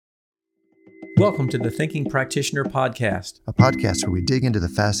Welcome to the Thinking Practitioner Podcast, a podcast where we dig into the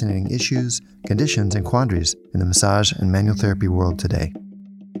fascinating issues, conditions, and quandaries in the massage and manual therapy world today.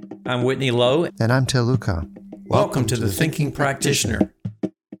 I'm Whitney Lowe. And I'm Till Luca. Welcome to the Thinking Practitioner.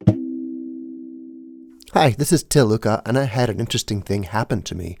 Hi, this is Till Luca, and I had an interesting thing happen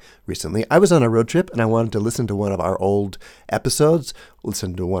to me recently. I was on a road trip, and I wanted to listen to one of our old episodes,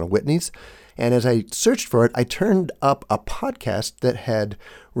 listen to one of Whitney's. And as I searched for it, I turned up a podcast that had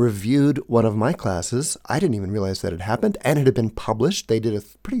reviewed one of my classes. I didn't even realize that it happened, and it had been published. They did a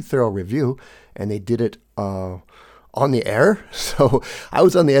pretty thorough review, and they did it on the air. So I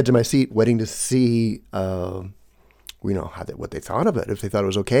was on the edge of my seat waiting to see what they thought of it, if they thought it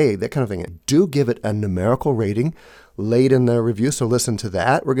was okay, that kind of thing. Do give it a numerical rating late in the review, so listen to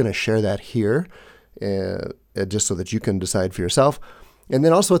that. We're going to share that here just so that you can decide for yourself. And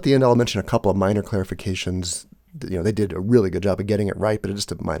then also at the end, I'll mention a couple of minor clarifications. They did a really good job of getting it right, but it's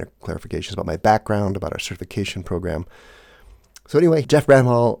just minor clarifications about my background, about our certification program. So anyway, Jeff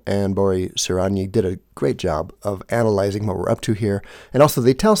Bramhall and Bori Saranyi did a great job of analyzing what we're up to here. And also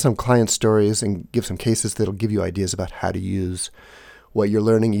they tell some client stories and give some cases that'll give you ideas about how to use what you're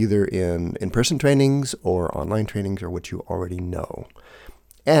learning either in in-person trainings or online trainings or what you already know.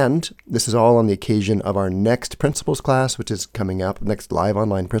 And this is all on the occasion of our next principles class, which is coming up, next live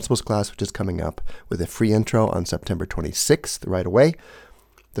online principles class, which is coming up with a free intro on September 26th right away.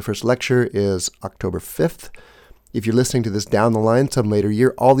 The first lecture is October 5th. If you're listening to this down the line some later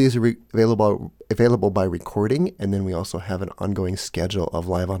year, all these are available by recording, and then we also have an ongoing schedule of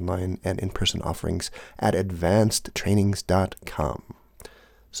live online and in-person offerings at advancedtrainings.com.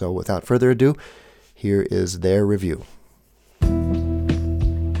 So without further ado, here is their review.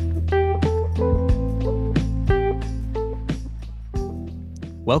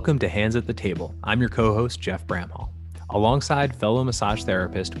 Welcome to Hands at the Table. I'm your co-host, Jeff Bramhall. Alongside fellow massage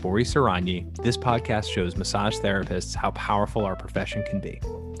therapist Bori Saranyi, this podcast shows massage therapists how powerful our profession can be.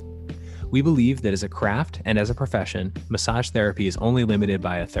 We believe that as a craft and as a profession, massage therapy is only limited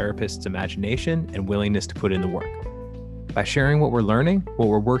by a therapist's imagination and willingness to put in the work. By sharing what we're learning, what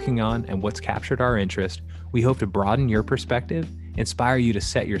we're working on, and what's captured our interest, we hope to broaden your perspective, inspire you to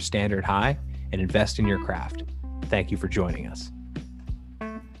set your standard high, and invest in your craft. Thank you for joining us.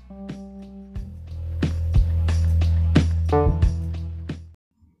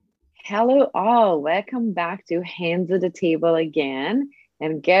 Hello all, welcome back to Hands at the Table again.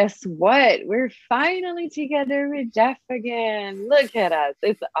 And guess what? We're finally together with Jeff again. Look at us,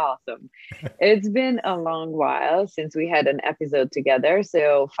 it's awesome. It's been a long while since we had an episode together.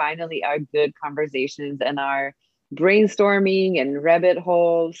 So finally our good conversations and our brainstorming and rabbit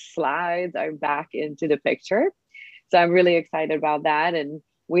hole slides are back into the picture. So I'm really excited about that. And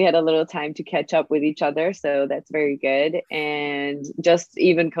we had a little time to catch up with each other, so that's very good. And just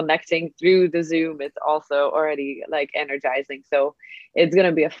even connecting through the Zoom, it's also already like energizing. So it's going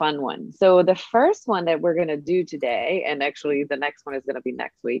to be a fun one. So the first one that we're going to do today, and actually the next one is going to be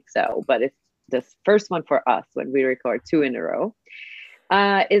next week. But it's the first one for us when we record 2 in a row,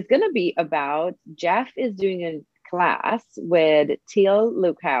 is going to be about Jeff is doing a class with Till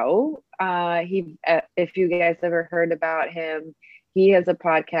Luca. If you guys ever heard about him, he has a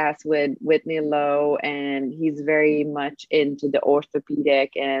podcast with Whitney Lowe, and he's very much into the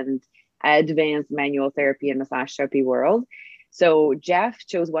orthopedic and advanced manual therapy and massage therapy world. So Jeff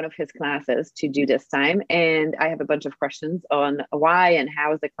chose one of his classes to do this time, and I have a bunch of questions on why and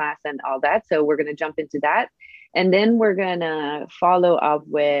how is the class and all that. So we're going to jump into that, and then we're going to follow up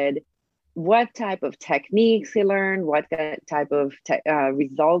with what type of techniques he learned, what type of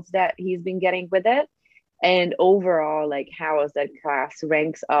results that he's been getting with it. And overall, like how is that class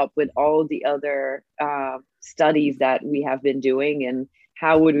ranks up with all the other studies that we have been doing, and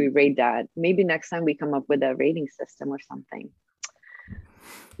how would we rate that? Maybe next time we come up with a rating system or something.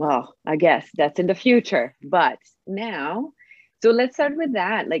 Well, I guess that's in the future. But now, so let's start with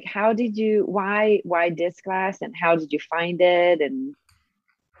that. Like, why this class, and how did you find it, and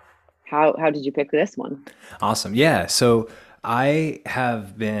how did you pick this one? Awesome. Yeah. So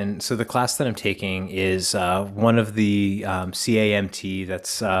the class that I'm taking is one of the CAMT,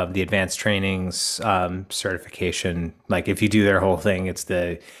 that's the Advanced Trainings certification. Like if you do their whole thing, it's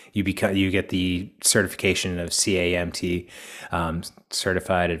you get the certification of CAMT,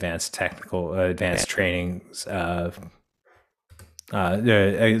 Certified Advanced Trainings,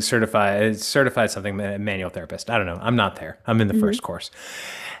 certified something, manual therapist. I don't know. I'm not there. I'm in the first course,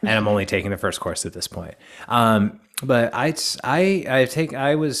 and I'm only taking the first course at this point. But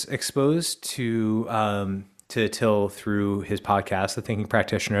I was exposed to Till through his podcast, The Thinking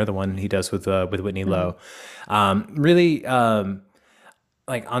Practitioner, the one he does with Whitney Lowe.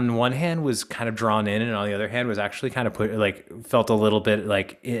 like on one hand was kind of drawn in, and on the other hand was actually kind of felt a little bit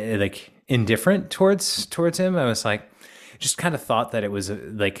like indifferent towards him. I was like, just kind of thought that it was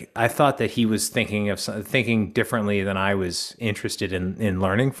like, I thought that he was thinking differently than I was interested in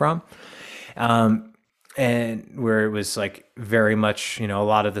learning from. And where it was like very much, a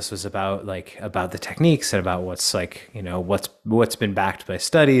lot of this was about the techniques and about what's what's been backed by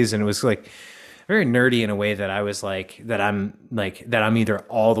studies. And it was like very nerdy in a way that I was that I'm either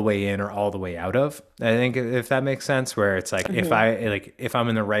all the way in or all the way out of. I think, if that makes sense, where it's like, if I'm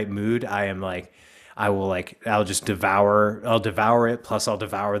in the right mood, I am I'll just devour it. Plus I'll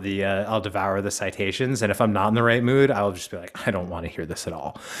devour the citations. And if I'm not in the right mood, I'll just be like, I don't want to hear this at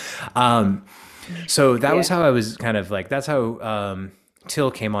all. So that was how I was kind of that's how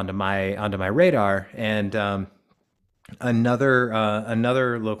Till came onto my radar. And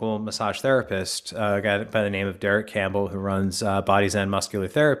another local massage therapist, a guy by the name of Derek Campbell, who runs Body Zen Muscular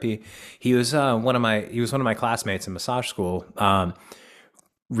Therapy. He was one of my classmates in massage school.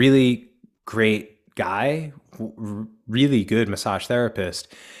 Really great guy, really good massage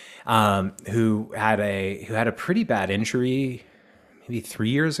therapist, who had a pretty bad injury maybe 3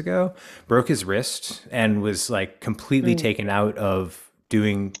 years ago, broke his wrist, and was completely taken out of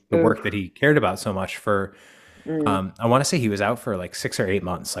doing the work that he cared about so much for. I want to say he was out for 6 or 8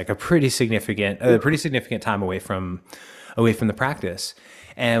 months, a pretty significant time away from the practice.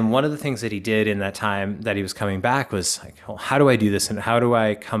 And one of the things that he did in that time that he was coming back was well, how do I do this? And how do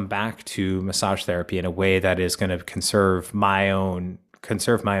I come back to massage therapy in a way that is going to conserve my own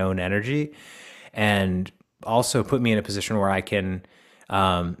energy, and also put me in a position where I can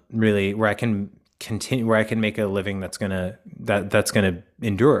where I can continue, where I can make a living that's gonna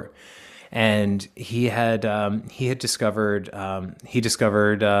endure. And he had discovered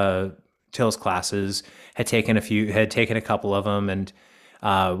Till's classes, had taken a couple of them, and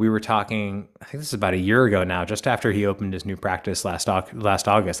we were talking, I think this is about a year ago now, just after he opened his new practice last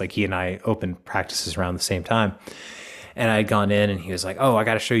August. He and I opened practices around the same time. And I had gone in, and he was like, "Oh, I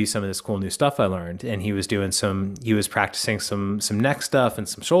got to show you some of this cool new stuff I learned." And he was practicing some neck stuff and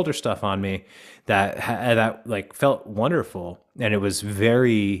some shoulder stuff on me that felt wonderful. And it was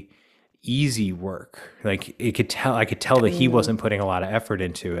very easy work. I could tell that he wasn't putting a lot of effort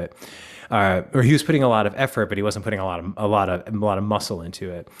into it, or he was putting a lot of effort, but he wasn't putting a lot of muscle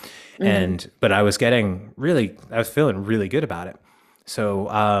into it. But I was feeling really good about it.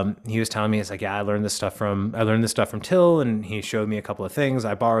 So he was telling me, it's yeah, I learned this stuff from Till, and he showed me a couple of things.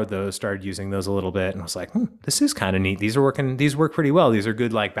 I borrowed those, started using those a little bit, and I was like, this is kind of neat. These work pretty well. These are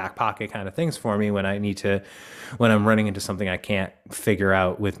good back pocket kind of things for me when I'm running into something I can't figure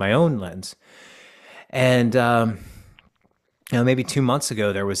out with my own lens. And maybe 2 months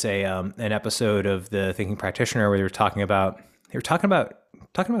ago, there was an episode of The Thinking Practitioner where they were talking about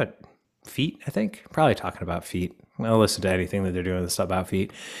feet. I think probably talking about feet. I'll listen to anything that they're doing about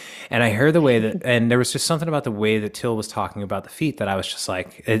feet. And I heard the way that, and there was just something about the way that Till was talking about the feet that I was just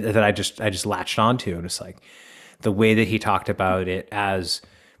that I just latched onto. And it's the way that he talked about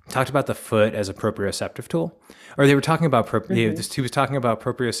the foot as a proprioceptive tool, or they were talking about he was talking about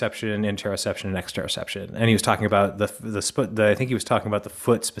proprioception, interoception, and exteroception. And he was talking about I think he was talking about the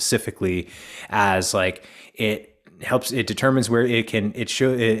foot specifically as it determines where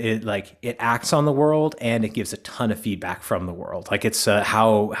it acts on the world, and it gives a ton of feedback from the world. It's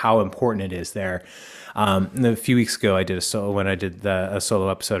how important it is there. A few weeks ago, I did a solo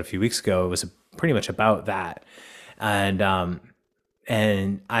episode a few weeks ago. It was pretty much about that. And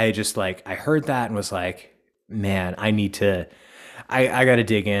I just I heard that and was like, man, I got to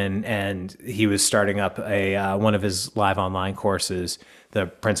dig in. And he was starting up one of his live online courses, the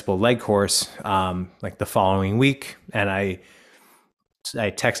Principal Leg course, the following week. And I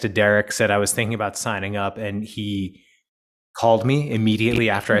texted Derek, said I was thinking about signing up, and he called me immediately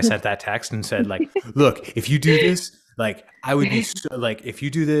after I sent that text and said look, if you do this, I would be if you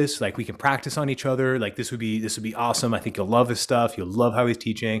do this, we can practice on each other. This would be awesome. I think you'll love his stuff. You'll love how he's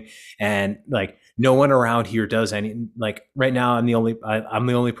teaching. And no one around here does any, right now I'm the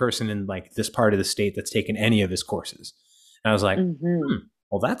only person in this part of the state that's taken any of his courses. And I was like,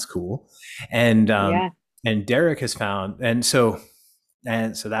 well, that's cool. And and Derek has found, and so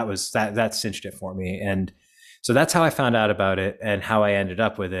that cinched it for me. And so that's how I found out about it and how I ended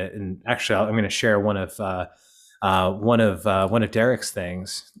up with it. And actually, I'm going to share one of Derek's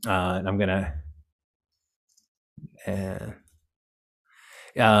things. And I'm going to,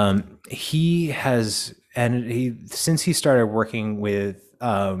 since he started working with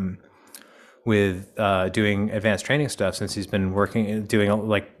doing advanced training stuff, since he's been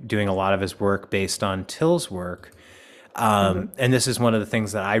doing a lot of his work based on Till's work, And this is one of the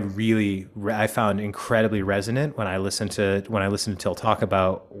things that I found incredibly resonant when I listened to Till talk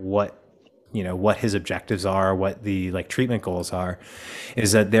about what his objectives are, what the like treatment goals are,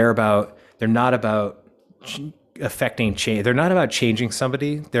 is that they're not about affecting change. They're not about changing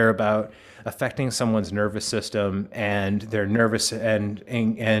somebody. They're about affecting someone's nervous system and their nervous and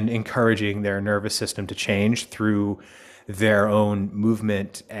encouraging their nervous system to change through their own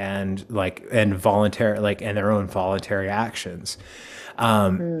movement and voluntary, and their own voluntary actions,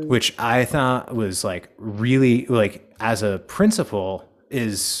 which I thought was like really, like, as a principle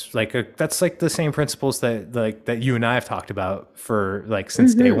is like that's like the same principles that you and I have talked about for like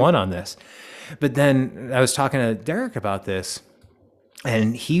since day one on this. But then I was talking to Derek about this,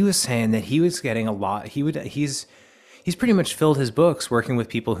 and he was saying that he was getting a lot. He's pretty much filled his books working with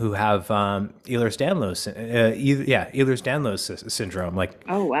people who have Ehlers-Danlos syndrome, like,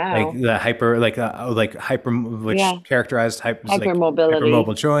 oh wow, like the hyper, characterized hypermobility,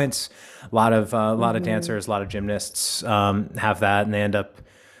 hypermobile joints. A lot of dancers, a lot of gymnasts have that, and they end up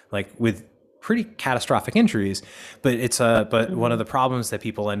like with pretty catastrophic injuries. But one of the problems that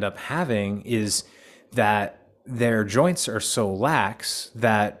people end up having is that their joints are so lax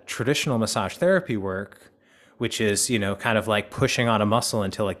that traditional massage therapy work, which is, kind of like pushing on a muscle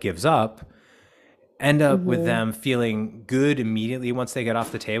until it gives up, end up with them feeling good immediately once they get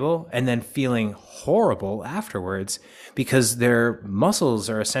off the table, and then feeling horrible afterwards because their muscles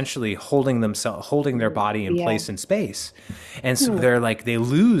are essentially holding their body in place in space. And so they're like, they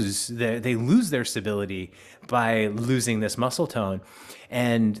lose their stability by losing this muscle tone.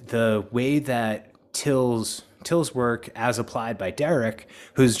 And the way that Till's work, as applied by Derek,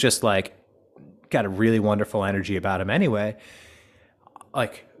 who's just like got a really wonderful energy about him anyway,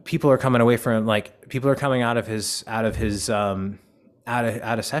 like people are coming out of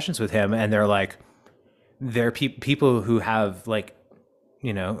sessions with him, and they're like, they're people who have like,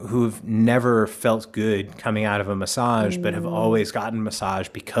 who've never felt good coming out of a massage, but have always gotten massage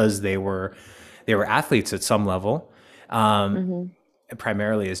because they were athletes at some level,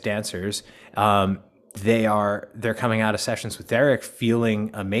 primarily as dancers. They're coming out of sessions with Derek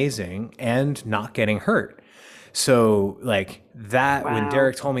feeling amazing and not getting hurt. So like that, when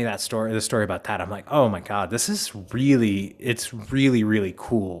Derek told me the story about that, I'm like, oh my God, it's really, really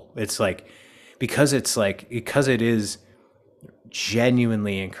cool. It's like, because it is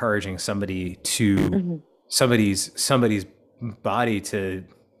genuinely encouraging somebody to somebody's body to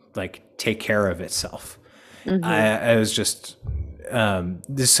like take care of itself. I was just,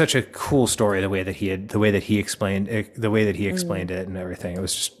 this is such a cool story, the way that he explained it and everything. It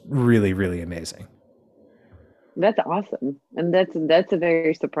was just really, really amazing. That's awesome. And that's a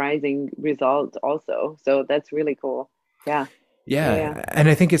very surprising result also. So that's really cool. Yeah. And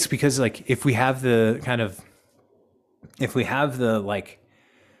I think it's because like, if we have the like,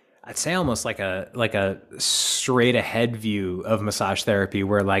 I'd say almost like a straight ahead view of massage therapy,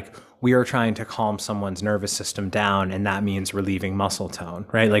 where like we are trying to calm someone's nervous system down, and that means relieving muscle tone,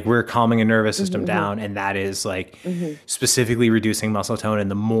 right? Like we're calming a nervous system down, and that is like specifically reducing muscle tone. And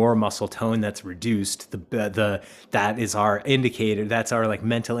the more muscle tone that's reduced, that is our indicator. That's our like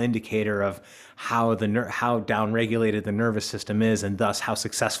mental indicator of how downregulated the nervous system is, and thus how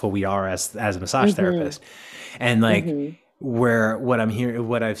successful we are as a massage therapist. And like, where what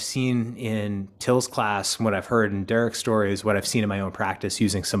I've seen in Till's class, what I've heard in Derek's stories, what I've seen in my own practice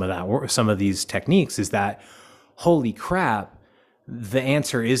using some of these techniques, is that, holy crap, the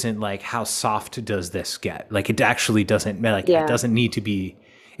answer isn't like, how soft does this get? Like, it actually doesn't, like, it doesn't need to be,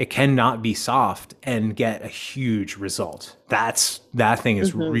 it cannot be soft and get a huge result. That thing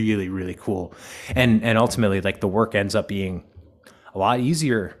is really, really cool. And ultimately, like, the work ends up being a lot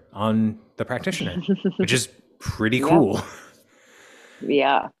easier on the practitioner, which is pretty cool.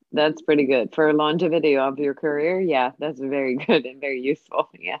 Yeah, that's pretty good for longevity of your career. Yeah, that's very good and very useful.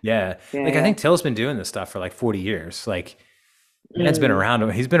 I think Till's been doing this stuff for like 40 years. Like, man's been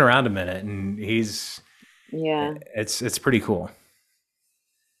around. He's been around a minute, and it's pretty cool.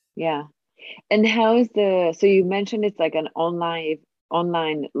 Yeah. And so you mentioned it's like an online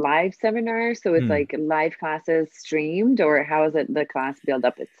live seminar, so it's like live classes streamed, or how is it the class build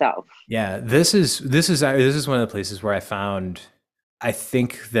up itself? Yeah, this is one of the places where I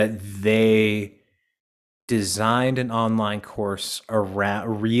think that they designed an online course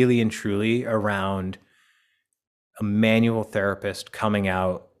really and truly around a manual therapist coming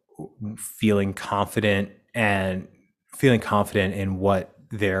out feeling confident in what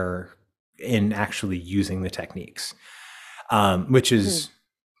they're in actually using the techniques. Which is,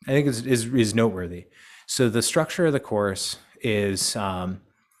 I think is noteworthy. So the structure of the course is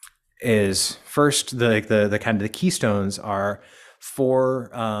is first the kind of the keystones are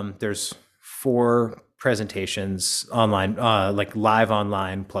there's 4 presentations online, like live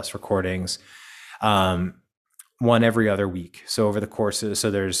online plus recordings, one every other week. So over the courses,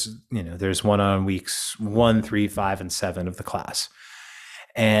 so there's one on weeks 1, 3, 5, and 7 of the class.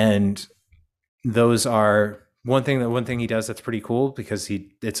 And those are one thing he does that's pretty cool, because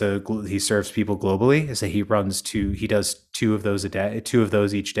he serves people globally, is that he does 2 of those a day, 2 of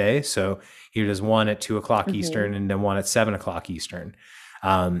those each day. So he does one at 2 o'clock Eastern and then one at 7 o'clock Eastern.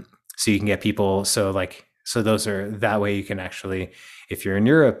 So you can get people. So those are, that way you can actually, if you're in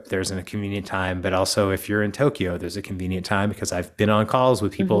Europe, there's a convenient time, but also if you're in Tokyo, there's a convenient time, because I've been on calls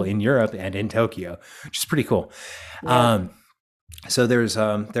with people in Europe and in Tokyo, which is pretty cool. Yeah. So there's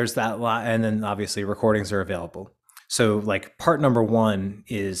that lot, and then obviously recordings are available. So like part number 1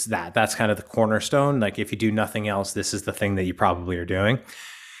 is that's kind of the cornerstone. Like if you do nothing else, this is the thing that you probably are doing.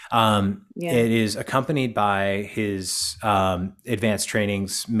 It is accompanied by his advanced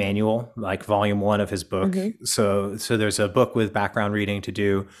trainings manual, like volume 1 of his book. So there's a book with background reading to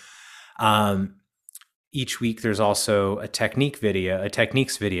do. Each week there's also a techniques video,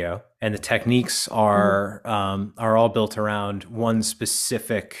 and the techniques are all built around one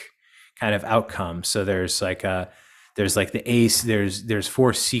specific kind of outcome. So there's the ACE, there's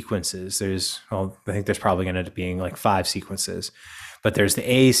 4 sequences. I think there's probably going to end up being like 5 sequences, but there's the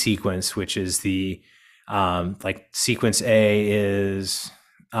A sequence, which is the like sequence A is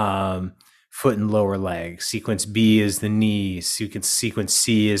foot and lower leg. Sequence B is the knee. Sequence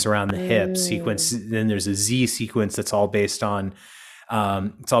C is around the hip. Then there's a Z sequence that's all based on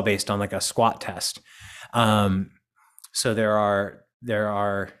like a squat test. So there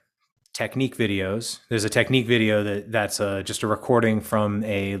are technique videos. There's a technique video that's just a recording from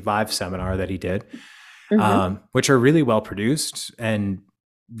a live seminar that he did, which are really well produced and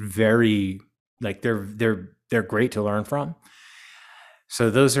very, like, they're great to learn from. So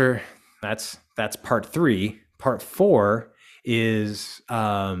that's part 3. Part 4 is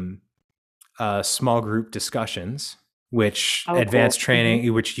small group discussions, which advanced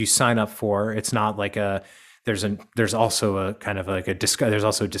training, which you sign up for. It's not like there's also a kind of like there's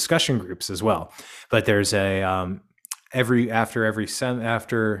also discussion groups as well, but there's a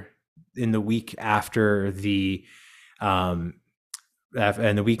in the week after the and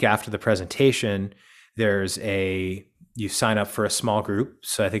the week after the presentation, you sign up for a small group.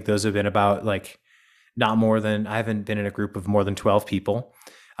 So I think those have been about like I haven't been in a group of more than 12 people.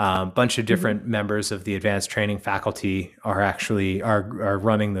 Bunch of different members of the advanced training faculty are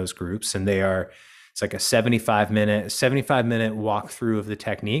running those groups, and it's like a 75 minute walkthrough of the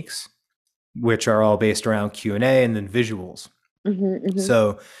techniques, which are all based around Q&A and then visuals.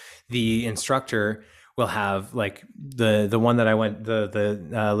 So the instructor will have like the one that I went,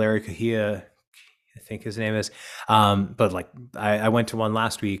 the Larry Kahia, I think his name is, but like I went to one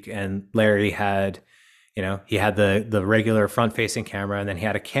last week, and Larry had, he had the regular front facing camera, and then he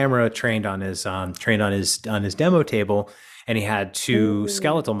had a camera trained on his demo table, and he had 2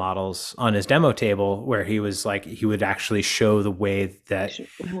 skeletal models on his demo table where he would actually show the way that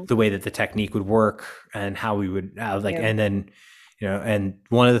the technique would work and how we would and then, and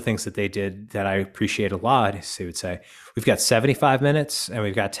one of the things that they did that I appreciate a lot is they would say, we've got 75 minutes and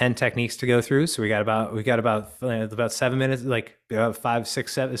we've got 10 techniques to go through. So we got about 7 minutes, like about 5,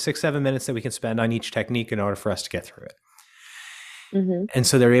 6, 7 minutes that we can spend on each technique in order for us to get through it. And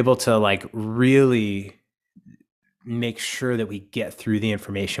so they're able to like really make sure that we get through the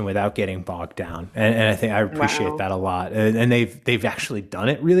information without getting bogged down. And I think I appreciate that a lot. And they've actually done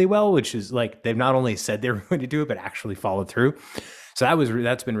it really well, which is like, they've not only said they were going to do it, but actually followed through. So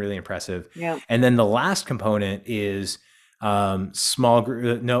that's been really impressive. Yeah. And then the last component is small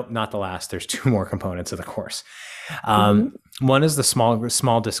group. No, not the last. There's 2 more components of the course. One is the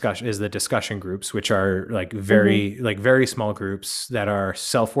small discussion, is the discussion groups, which are like very small groups that are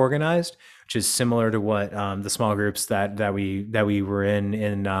self-organized, which is similar to what the small groups that we were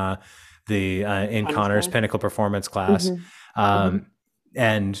in Connor's Pinnacle Performance class,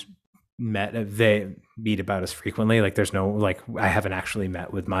 and they meet about as frequently. Like there's no, like, I haven't actually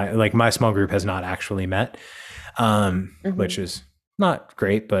met with my small group has not actually met, which is not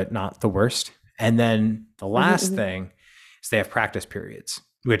great, but not the worst. And then the last thing is they have practice periods,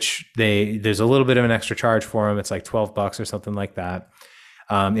 which there's a little bit of an extra charge for them. It's like $12 or something like that.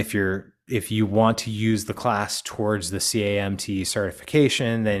 If you want to use the class towards the CAMT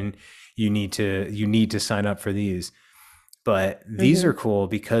certification, then you need to sign up for these. But these are cool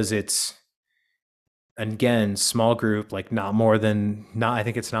because it's, again, small group, like I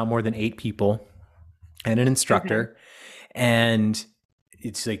think it's not more than 8 people and an instructor. And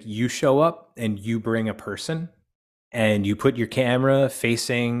it's like you show up and you bring a person and you put your camera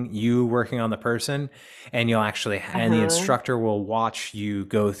facing you working on the person, and you'll actually, and the instructor will watch you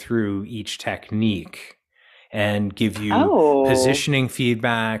go through each technique and give you positioning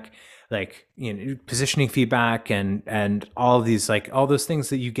feedback, like, positioning feedback and all of these, like all those things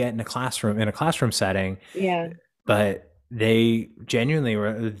that you get in a classroom setting. Yeah. But I genuinely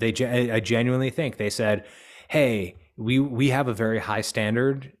think they said, hey, we have a very high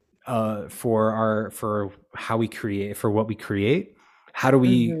standard for how we create, for what we create. How do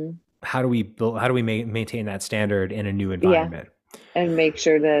we maintain that standard in a new environment? And make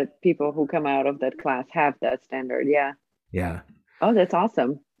sure that people who come out of that class have that standard. Yeah. Yeah. Oh, that's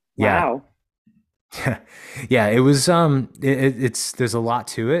awesome. Yeah. Wow. Yeah. It was, there's a lot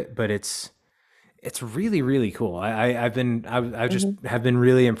to it, but it's really, really cool. I just have been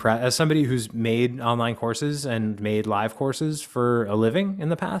really impressed as somebody who's made online courses and made live courses for a living in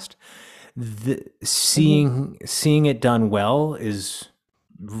the past. Seeing it done well is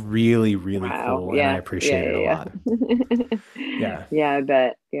really, really cool. Yeah. And I appreciate it a lot. Yeah. Yeah, I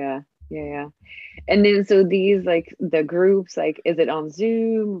bet. Yeah. And then, so these, like the groups, like, is it on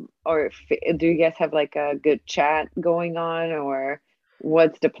Zoom, or do you guys have like a good chat going on, or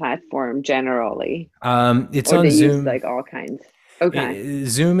what's the platform generally? It's on Zoom. Use like all kinds. Okay.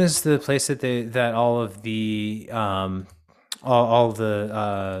 Zoom is the place that all of the all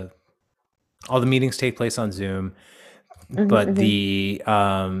the meetings take place on Zoom, but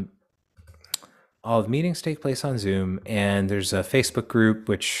all the meetings take place on Zoom, and there's a Facebook group,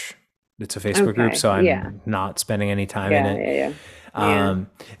 which it's a Facebook group, so I'm not spending any time in it.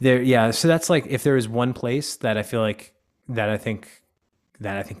 So that's like, if there is one place that I feel like that I think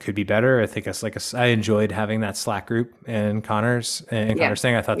could be better, I think I enjoyed having that Slack group and Connor's thing. I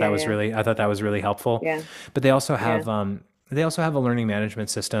thought that was really helpful. Yeah. But they also have a learning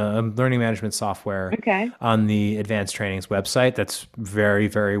management system, learning management software on the Advanced Trainings website that's very,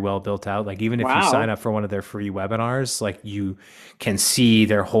 very well built out. Like, even if you sign up for one of their free webinars, like, you can see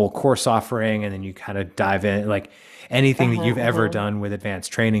their whole course offering, and then you kind of dive in, like anything that you've ever done with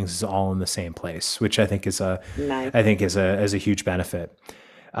Advanced Trainings is all in the same place, which I think is a huge benefit.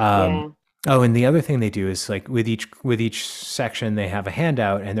 Oh, and the other thing they do is, like, with each section, they have a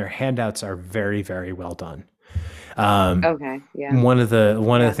handout, and their handouts are very, very well done. One of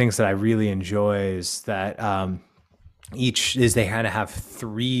the things that I really enjoy is that they kind of have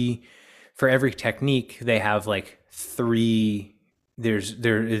three for every technique. They have like three.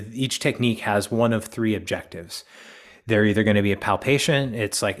 Each technique has one of three objectives. They're either going to be a palpation.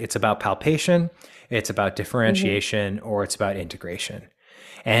 It's about palpation. It's about differentiation, or it's about integration.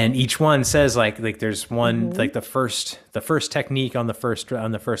 And each one says like there's one, like the first technique on the first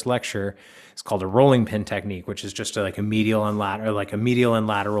lecture is called a rolling pin technique, which is just a medial and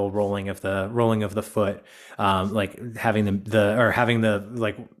lateral rolling of the foot, like having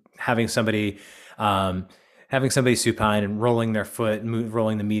somebody supine and rolling their foot,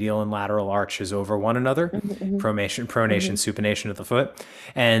 rolling the medial and lateral arches over one another, pronation, supination of the foot,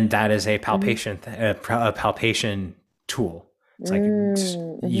 and that is a palpation tool. It's like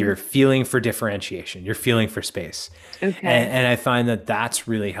you're feeling for differentiation, you're feeling for space. And I find that that's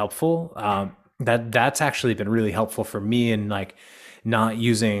really helpful. That's actually been really helpful for me in like not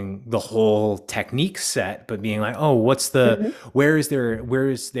using the whole technique set, but being like, oh, what's the, where is there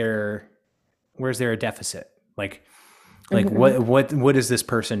a deficit? Like what does this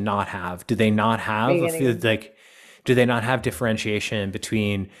person not have? Do they not have do they not have differentiation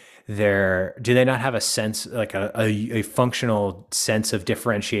between do they not have a sense, like a functional sense of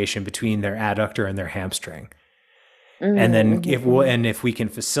differentiation between their adductor and their hamstring? And then if we can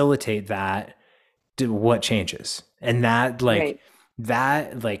facilitate that, what changes? And that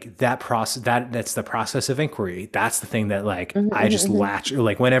that process, that's the process of inquiry. That's the thing that I just latch,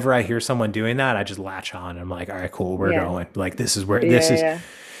 like whenever I hear someone doing that, I just latch on. I'm like, all right, cool, we're going. Like, this is where this is.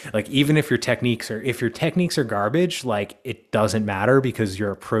 Like, even if your techniques are garbage, like, it doesn't matter, because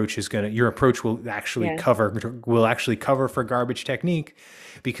your approach will actually cover for garbage technique,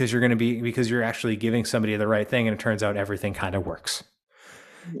 because you're actually giving somebody the right thing, and it turns out everything kind of works.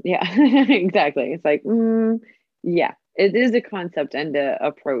 Yeah, exactly. It's like, it is a concept and the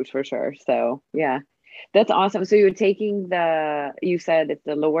approach for sure. So yeah, that's awesome. So you're taking you said it's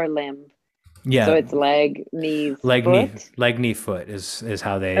the lower limb. Yeah. So it's leg, knees, foot? Leg, knee, foot is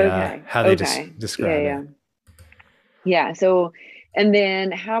how they describe it. Yeah. So, and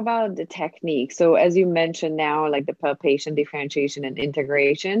then how about the technique? So as you mentioned now, like the palpation, differentiation, and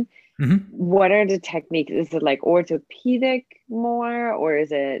integration, what are the techniques? Is it like orthopedic more, or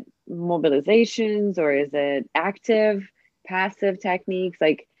is it mobilizations, or is it active? passive techniques?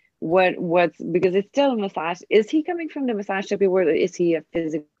 Like what's because it's still a massage. Is he coming from the massage therapy world, or is he a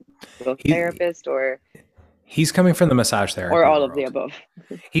physical therapist, or He's coming from the massage therapy all world. of the above?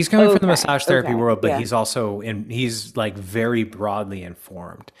 He's coming from the Okay, massage therapy okay, world, but yeah. he's also he's like very broadly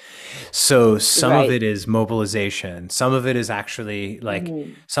informed. So some of Right. it is mobilization. Some of it is actually like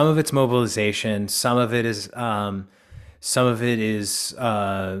Mhm. some of it's mobilization. Some of it is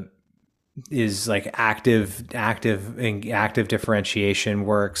like active differentiation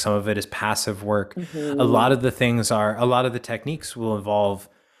work. Some of it is passive work. A lot Mhm. of a lot of the techniques will involve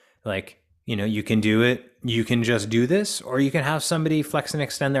like, you can do it. You can just do this, or you can have somebody flex and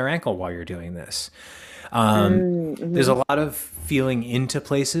extend their ankle while you're doing this. There's a Mhm. lot of feeling into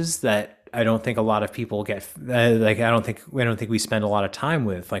places that I don't think a lot of people get. Like I don't think we spend a lot of time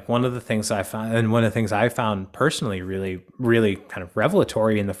with. Like one of the things I found personally really, really kind of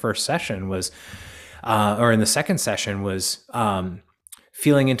revelatory in the first session was, or in the second session was,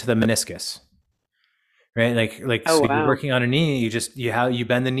 feeling into the meniscus. Right, Oh so you're wow. working on a knee. You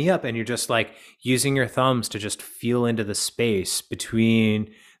bend the knee up, and you're just like using your thumbs to just feel into the space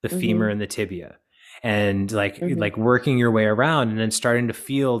between the femur Mhm. and the tibia, and Mhm. like working your way around, and then starting to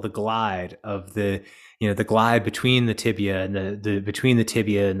feel the glide of the glide between the tibia and the between the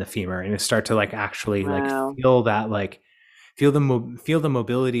tibia and the femur, and you start to like actually like Wow. feel that like feel the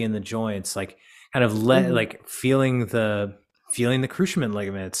mobility in the joints, like kind of Mhm. like feeling the cruciate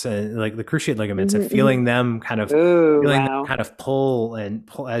ligaments, like the cruciate ligaments, and Mhm. Mhm. Oh feeling them wow. kind of pull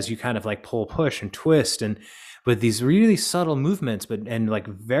as you kind of like push and twist, and with these really subtle movements, but and like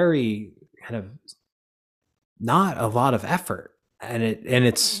very kind of not a lot of effort, and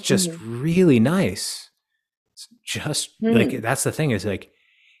it's just Mhm. really nice. It's just Hmm. like that's the thing is like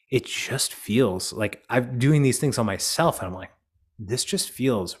it just feels like I'm doing these things on myself, and I'm like, this just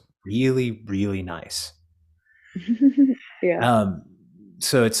feels really, really nice. Yeah. Um,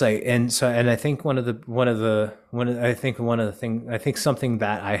 so it's like, and I think I think something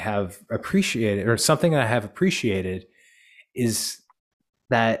that I have appreciated, is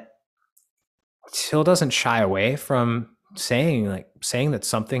that Till doesn't shy away from saying that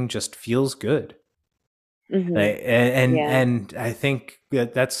something just feels good. Mhm. And Yeah. I think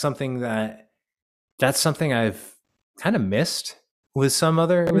that's something I've kind of missed with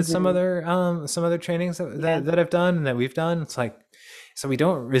Mhm. some other trainings Yeah. that I've done and that we've done. It's like, so we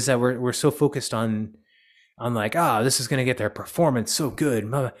don't is that we're so focused on like, this is going to get their performance so good,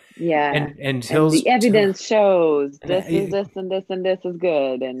 Yeah. and And Till's the evidence shows and this is this and this and this is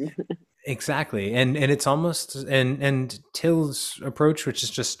good. And exactly, and it's almost and Till's approach, which is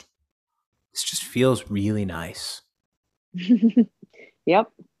just this just feels really nice. yep,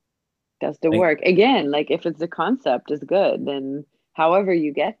 does the Like, work. Again, like if it's the concept is good, then however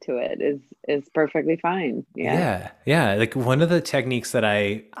you get to it is perfectly fine. Yeah. yeah. Like one of the techniques that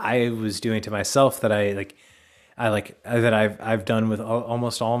I was doing to myself that that I've done with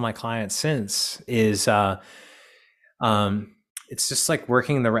almost all my clients since is um it's just like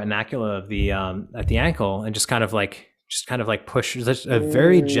working the retinacula of the at the ankle, and just kind of like push, just a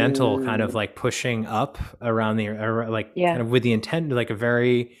very gentle kind of Mm, like pushing up around like yeah. kind of with the intent, like a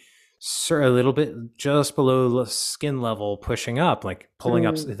little bit just below the skin level, pushing up, like pulling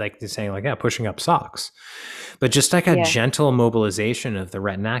up, Mm, like they're saying, like, yeah, pushing up socks, but just like a yeah. gentle mobilization of the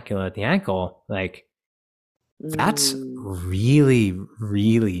retinacula at the ankle, like that's Mm. really,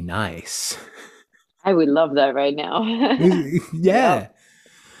 really nice. I would love that right now. Yep. Yeah.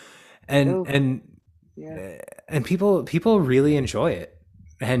 and Oh, and yeah. and people really enjoy it.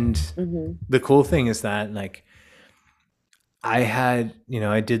 And Mhm. the cool thing is that like I have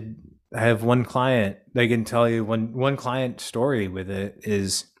one client, I can tell you one client story with it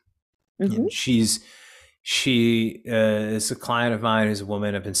is, Mhm. she is a client of mine who's a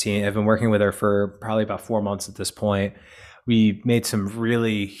woman. I've been working with her for probably about 4 months at this point. We made some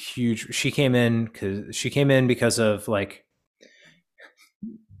really huge, she came in because of like,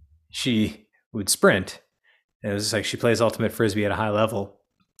 she would sprint. And it was like she plays ultimate frisbee at a high level,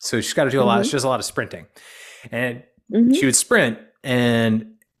 so she's got to do a lot. Mhm. She does a lot of sprinting, and Mhm. she would sprint.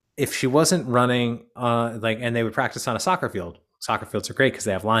 And if she wasn't running, and they would practice on a soccer field. Soccer fields are great because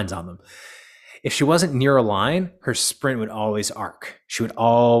they have lines on them. If she wasn't near a line, her sprint would always arc. She would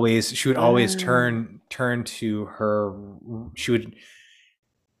always Ah, turn to her. She would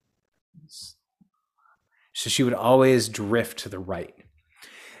so she would always drift to the right.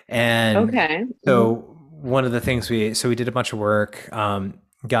 And okay. Mhm. so one of the things we did a bunch of work,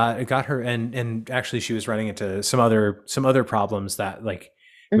 got her, and actually she was running into some other problems that like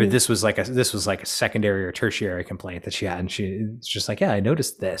But this was like a secondary or tertiary complaint that she had, and it's just like, yeah, I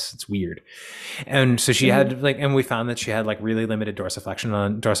noticed this. It's weird. And so she had like, and we found that she had like really limited dorsiflexion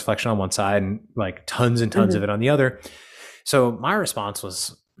on one side and like tons and tons of it on the other. So my response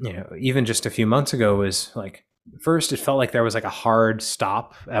was, even just a few months ago, was like, first it felt like there was like a hard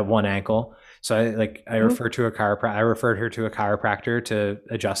stop at one ankle. So I referred her to a chiropractor to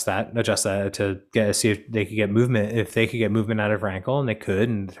adjust that to see if they could get movement out of her ankle, and they could,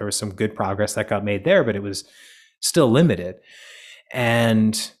 and there was some good progress that got made there, but it was still limited.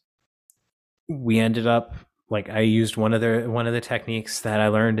 And we ended up like, I used one of the techniques that I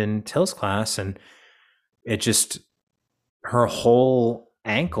learned in Till's class, and it just, her whole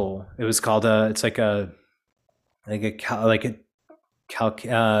ankle, it was called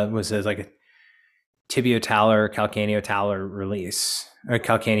tibiotalar calcaneotalar release, or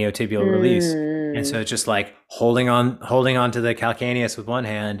calcaneotibial release. And so it's just like holding on to the calcaneus with one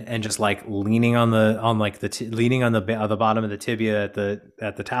hand and just like leaning on the bottom of the tibia at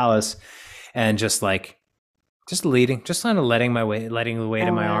the talus, and just leading, just kind of letting the weight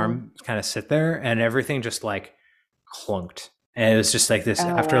of my arm kind of sit there, and everything just like clunked. And it was just like this,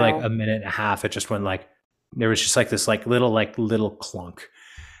 after like a minute and a half, it just went like, there was just like this little clunk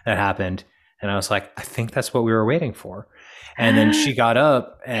that happened. And I was like, I think that's what we were waiting for. And then she got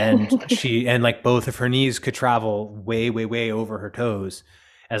up, and and like both of her knees could travel way, way, way over her toes,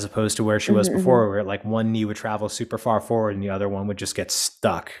 as opposed to where she was before, where like one knee would travel super far forward and the other one would just get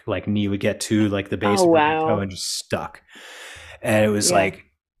stuck. Like knee would get to like the base of her toe and just stuck. And it was like,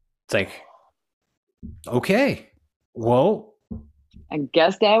 it's like, okay, well, I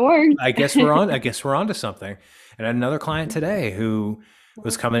guess that worked. I guess we're on to something. And another client today who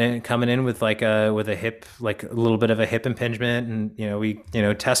was coming in with a hip, like a little bit of a hip impingement, and we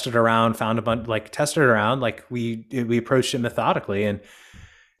tested around, found a bunch, like tested around, like we approached it methodically, and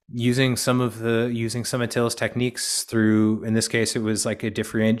using some of Till's techniques through, in this case it was like a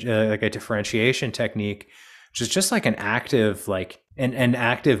differentiation technique, which is just like an active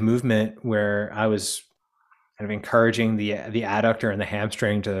movement, where I was kind of encouraging the adductor and the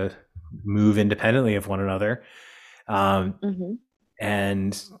hamstring to move independently of one another.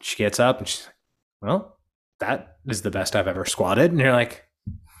 And she gets up and she's like, well, that is the best I've ever squatted. And you're like,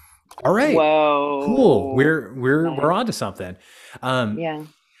 all right, whoa, cool. We're onto something.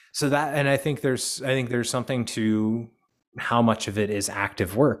 So that, and I think there's something to how much of it is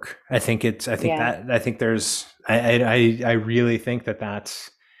active work. I really think that's,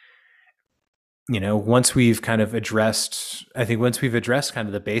 once we've addressed kind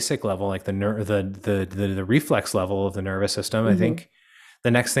of the basic level, like the reflex level of the nervous system, I think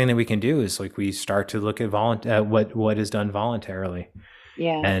the next thing that we can do is like, we start to look at what is done voluntarily.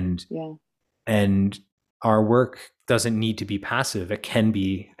 And our work doesn't need to be passive. It can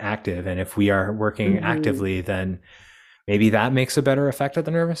be active. And if we are working actively, then maybe that makes a better effect at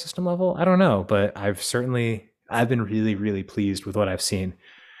the nervous system level. I don't know, but I've been really, really pleased with what I've seen.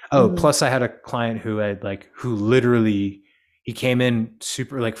 Plus I had a client who literally, he came in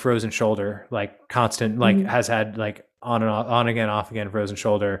super like frozen shoulder, like constant, like has had like on again, off again, frozen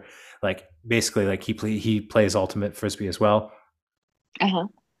shoulder. Like basically like he plays ultimate Frisbee as well.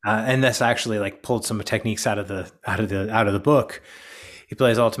 And this actually like pulled some techniques out of the book. He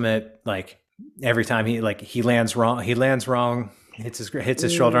plays ultimate, like every time he lands wrong, hits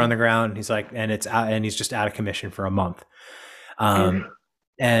his shoulder on the ground. He's like, and it's out, and he's just out of commission for a month.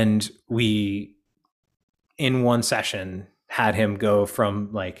 And we, in one session, had him go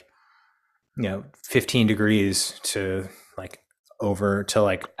from 15 degrees to like over to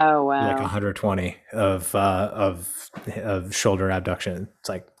like, like 120 of shoulder abduction. It's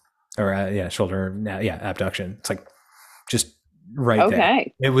like, abduction. It's like just right there.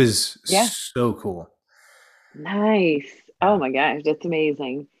 It was so cool. Nice. Oh my gosh, that's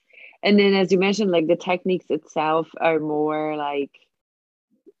amazing. And then, as you mentioned, like the techniques itself are more like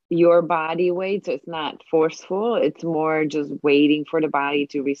your body weight, so it's not forceful, it's more just waiting for the body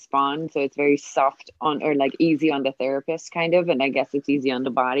to respond, so it's very soft on, or like easy on the therapist kind of, and I guess it's easy on the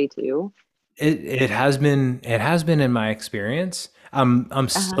body too. It has been in my experience. I'm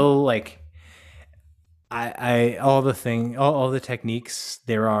still like, all the techniques,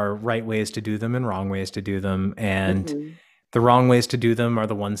 there are right ways to do them and wrong ways to do them, and the wrong ways to do them are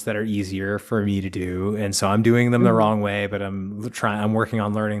the ones that are easier for me to do. And so I'm doing them the wrong way, but I'm working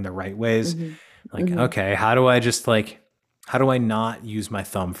on learning the right ways. Okay, how do I not use my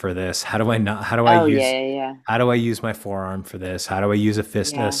thumb for this? How do I use my forearm for this? How do I use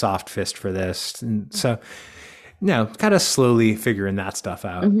a soft fist for this? And so, kind of slowly figuring that stuff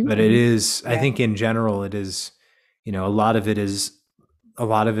out. But it is, I think in general, it is, a lot of it is a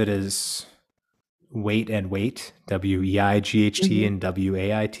lot of it is weight and weight, WEIGHT and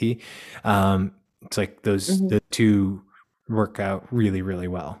WAIT. It's like the two work out really, really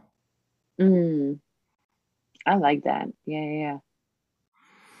well. I like that. Yeah.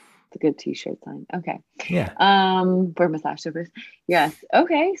 It's a good t-shirt sign. Okay. Yeah. For massage therapist. Yes.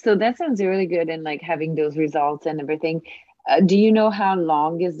 Okay. So that sounds really good. And like having those results and everything. Do you know how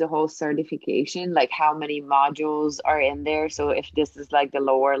long is the whole certification? Like how many modules are in there? So if this is like the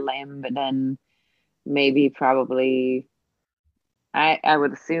lower limb, then maybe probably I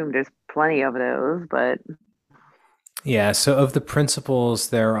would assume there's plenty of those, but Yeah. So of the principles,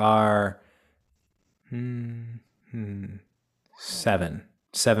 there are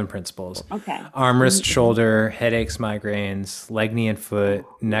seven principles. okay. Arm, wrist, shoulder, headaches, migraines, leg, knee, and foot,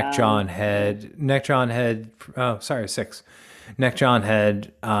 neck, jaw, and head. Six. Neck, jaw, and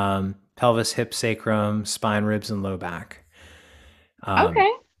head, pelvis, hip, sacrum, spine, ribs, and low back.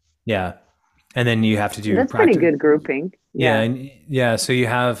 Okay. Yeah. And then you have to do That's pretty good grouping. Yeah. So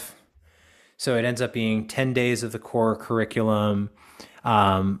it ends up being 10 days of the core curriculum,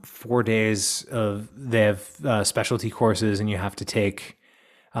 4 days of, they have specialty courses, and you have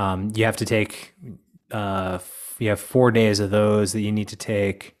 4 days of those that you need to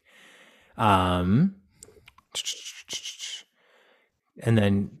take. And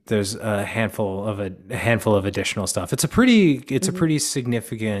then there's a handful of additional stuff. It's a pretty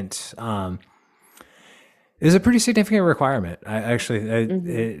significant, is a pretty significant requirement. If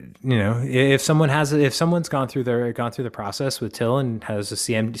someone's gone through the process with Till and has a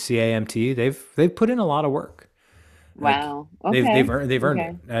CAMT, they've put in a lot of work. Wow. Like, okay. They've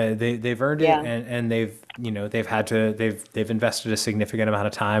earned it. They've earned it, and they've invested a significant amount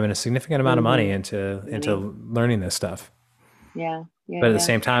of time and a significant amount of money into learning this stuff. Yeah. But at the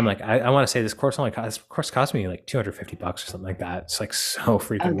same time, like I want to say this course cost me like $250 or something like that. It's like so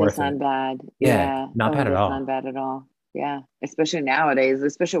freaking worth it. That's not bad. Yeah, not bad at all. Not bad at all. Yeah, especially nowadays,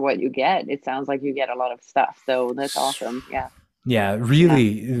 especially what you get. It sounds like you get a lot of stuff, so that's awesome. Yeah. Yeah,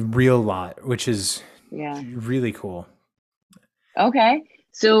 really, real lot, which is really cool. Okay,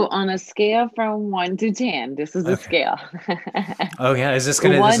 so on a scale from 1 to 10, this is the scale. Oh yeah, is this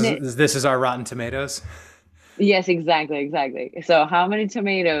this is our Rotten Tomatoes? Yes, exactly. So how many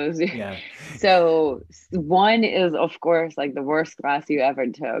tomatoes? Yeah. So 1 is, of course, like the worst class you ever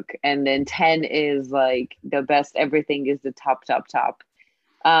took. And then 10 is like the best. Everything is the top.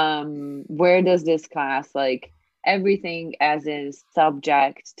 Where does this class, like everything as in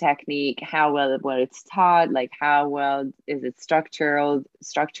subject, technique, how well it's taught, like how well is it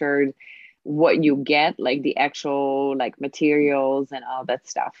structured, what you get, like the actual like materials and all that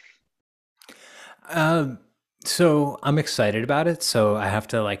stuff? So I'm excited about it. So I have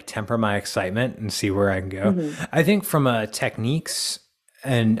to like temper my excitement and see where I can go. I think from a techniques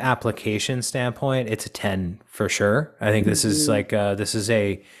and application standpoint, it's a 10 for sure. I think this is like, this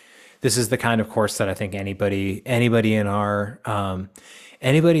is the kind of course that I think anybody in our,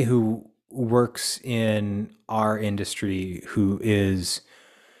 anybody who works in our industry who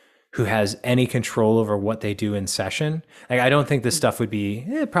has any control over what they do in session. Like, I don't think this stuff would be,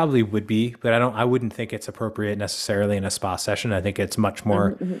 it probably would be, but I wouldn't think it's appropriate necessarily in a spa session. I think it's much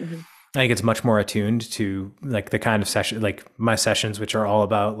more, attuned to like the kind of session, like my sessions, which are all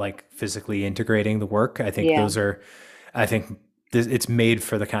about like physically integrating the work. I think it's made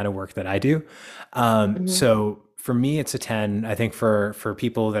for the kind of work that I do. So for me, it's a 10. I think for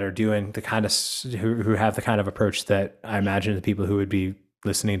people that are doing the kind of, who have the kind of approach that I imagine the people who would be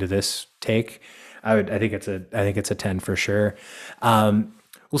listening to this take, I think it's a 10 for sure.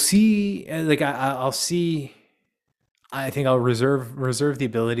 We'll see. Like I'll see. I think I'll reserve the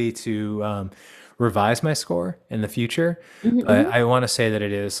ability to revise my score in the future. But I want to say that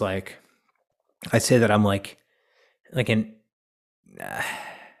it is like, I'd say that I'm like an. I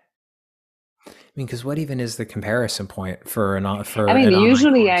mean, because what even is the comparison point for I mean,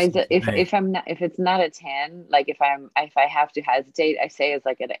 usually if it's not a 10, like if I have to hesitate, I say it's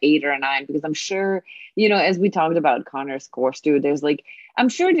like an 8 or a 9, because I'm sure, as we talked about Connor's course too, I'm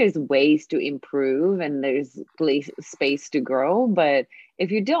sure there's ways to improve and there's space to grow, but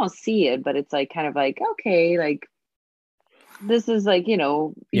if you don't see it, but it's like kind of like, okay, like this is like,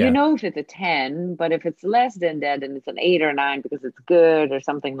 if it's a 10, but if it's less than that, then it's an 8 or 9 because it's good or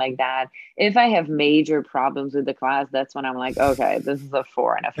something like that. If I have major problems with the class, that's when I'm like, okay, this is a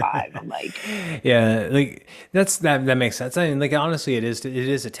 4 and a 5. I'm like, yeah, like that makes sense. I mean, like, honestly, it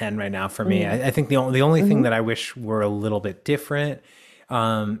is a 10 right now for me. I think the only thing that I wish were a little bit different,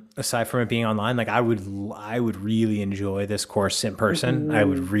 aside from it being online, like I would really enjoy this course in person. I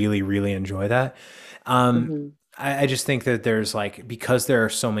would really, really enjoy that. I just think that there's like, because there are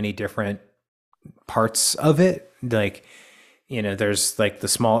so many different parts of it, like, there's like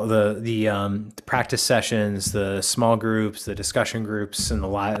the practice sessions, the small groups, the discussion groups, and the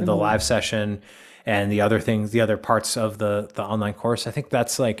live session, and the other parts of the online course. I think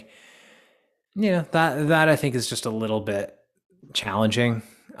that's like, that I think is just a little bit challenging.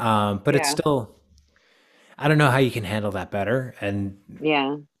 But it's still, I don't know how you can handle that better. And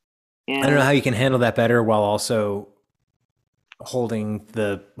yeah. I don't know how you can handle that better while also holding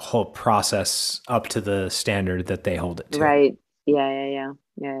the whole process up to the standard that they hold it to. Right. Yeah.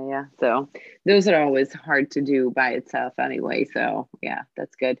 So those are always hard to do by itself anyway. So yeah,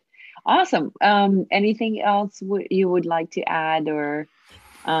 that's good. Awesome. Anything else you would like to add, or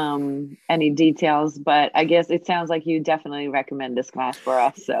any details? But I guess it sounds like you definitely recommend this class for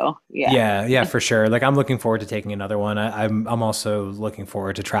us. So yeah, for sure. Like, I'm looking forward to taking another one. I'm also looking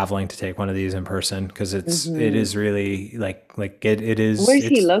forward to traveling to take one of these in person, because it is really like it is. Where's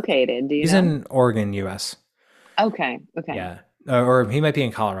he located? He's in Oregon, US. Okay. Yeah. Or he might be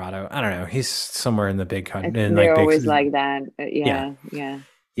in Colorado. I don't know. He's somewhere in the big country. They're always like that. Yeah.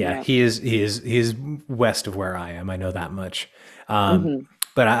 He is west of where I am. I know that much.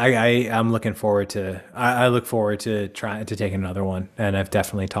 But I'm looking forward to. I look forward to trying to take another one, and I've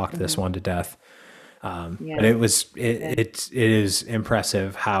definitely talked this one to death. But it is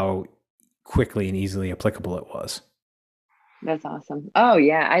impressive how quickly and easily applicable it was. That's awesome. Oh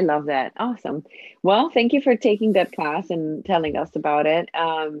yeah, I love that. Awesome. Well, thank you for taking that class and telling us about it.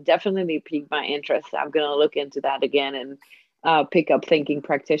 Definitely piqued my interest. I'm going to look into that again and pick up Thinking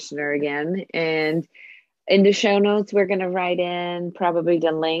Practitioner again. And in the show notes, we're going to write in probably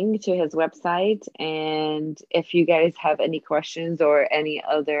the link to his website. And if you guys have any questions or any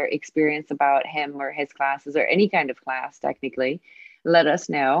other experience about him or his classes, or any kind of class technically, let us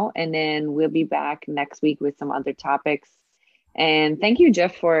know. And then we'll be back next week with some other topics. And thank you,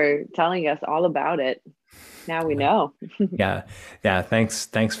 Jeff, for telling us all about it. Now we know. Yeah.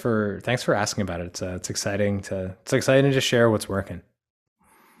 Thanks for asking about it. It's exciting to share what's working.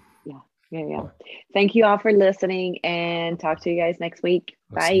 Yeah. Thank you all for listening, and talk to you guys next week.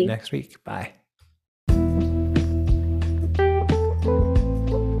 Bye. See you next week. Bye.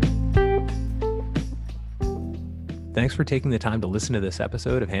 Thanks for taking the time to listen to this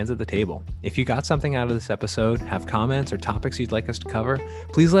episode of Hands at the Table. If you got something out of this episode, have comments or topics you'd like us to cover,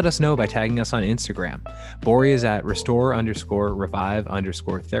 please let us know by tagging us on Instagram. Bori is at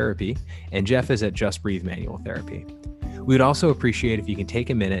restore_revive_therapy, and Jeff is at Just Breathe Manual Therapy. We would also appreciate if you can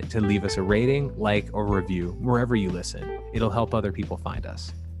take a minute to leave us a rating, like, or review wherever you listen. It'll help other people find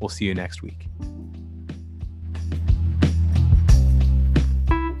us. We'll see you next week.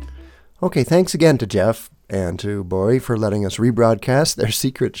 Okay, thanks again to Jeff and to Bori for letting us rebroadcast their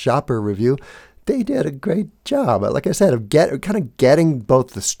Secret Shopper review. They did a great job, like I said, of getting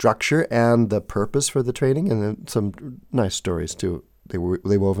both the structure and the purpose for the training, and then some nice stories too they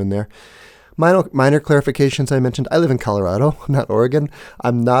wove in there. Minor clarifications I mentioned. I live in Colorado, not Oregon.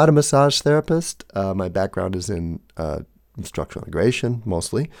 I'm not a massage therapist. My background is in structural integration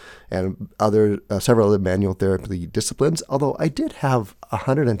mostly, and several other manual therapy disciplines, although I did have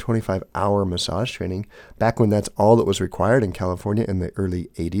 125-hour massage training back when that's all that was required in California in the early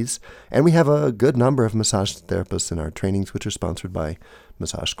 80s. And we have a good number of massage therapists in our trainings, which are sponsored by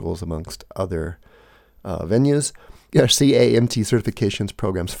massage schools, amongst other venues. Our CAMT certifications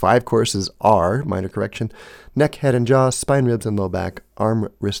programs, 5 courses are, minor correction, neck, head, and jaw, spine, ribs, and low back,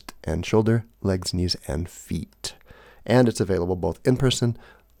 arm, wrist, and shoulder, legs, knees, and feet. And it's available both in person,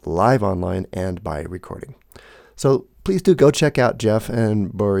 live online, and by recording. So please do go check out Jeff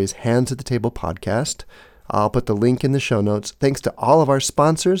and Bori's Hands at the Table podcast. I'll put the link in the show notes. Thanks to all of our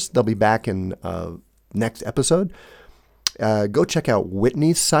sponsors. They'll be back in next episode. Go check out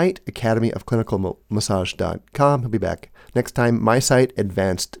Whitney's site, academyofclinicalmassage.com. He'll be back next time. My site,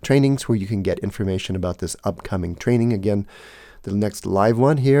 Advanced Trainings, where you can get information about this upcoming training. Again, the next live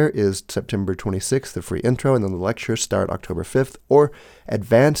one here is September 26th, the free intro, and then the lectures start October 5th. Or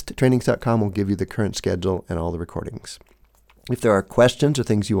advancedtrainings.com will give you the current schedule and all the recordings. If there are questions or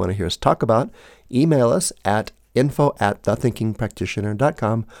things you want to hear us talk about, email us at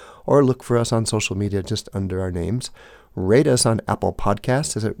info@thethinkingpractitioner.com, or look for us on social media just under our names. Rate us on Apple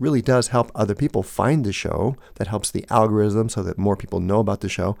Podcasts, as it really does help other people find the show. That helps the algorithm so that more people know about the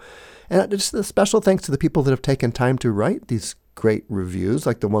show. And just a special thanks to the people that have taken time to write these great reviews,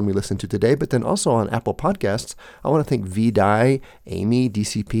 like the one we listened to today, but then also on Apple Podcasts. I want to thank VDI, Amy,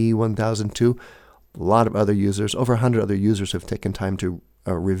 DCP1002, a lot of other users, over 100 other users have taken time to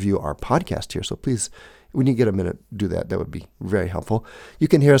review our podcast here. So please, when you get a minute, do that. That would be very helpful. You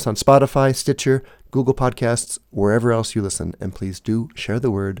can hear us on Spotify, Stitcher, Google Podcasts, wherever else you listen. And please do share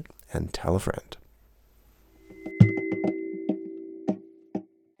the word and tell a friend.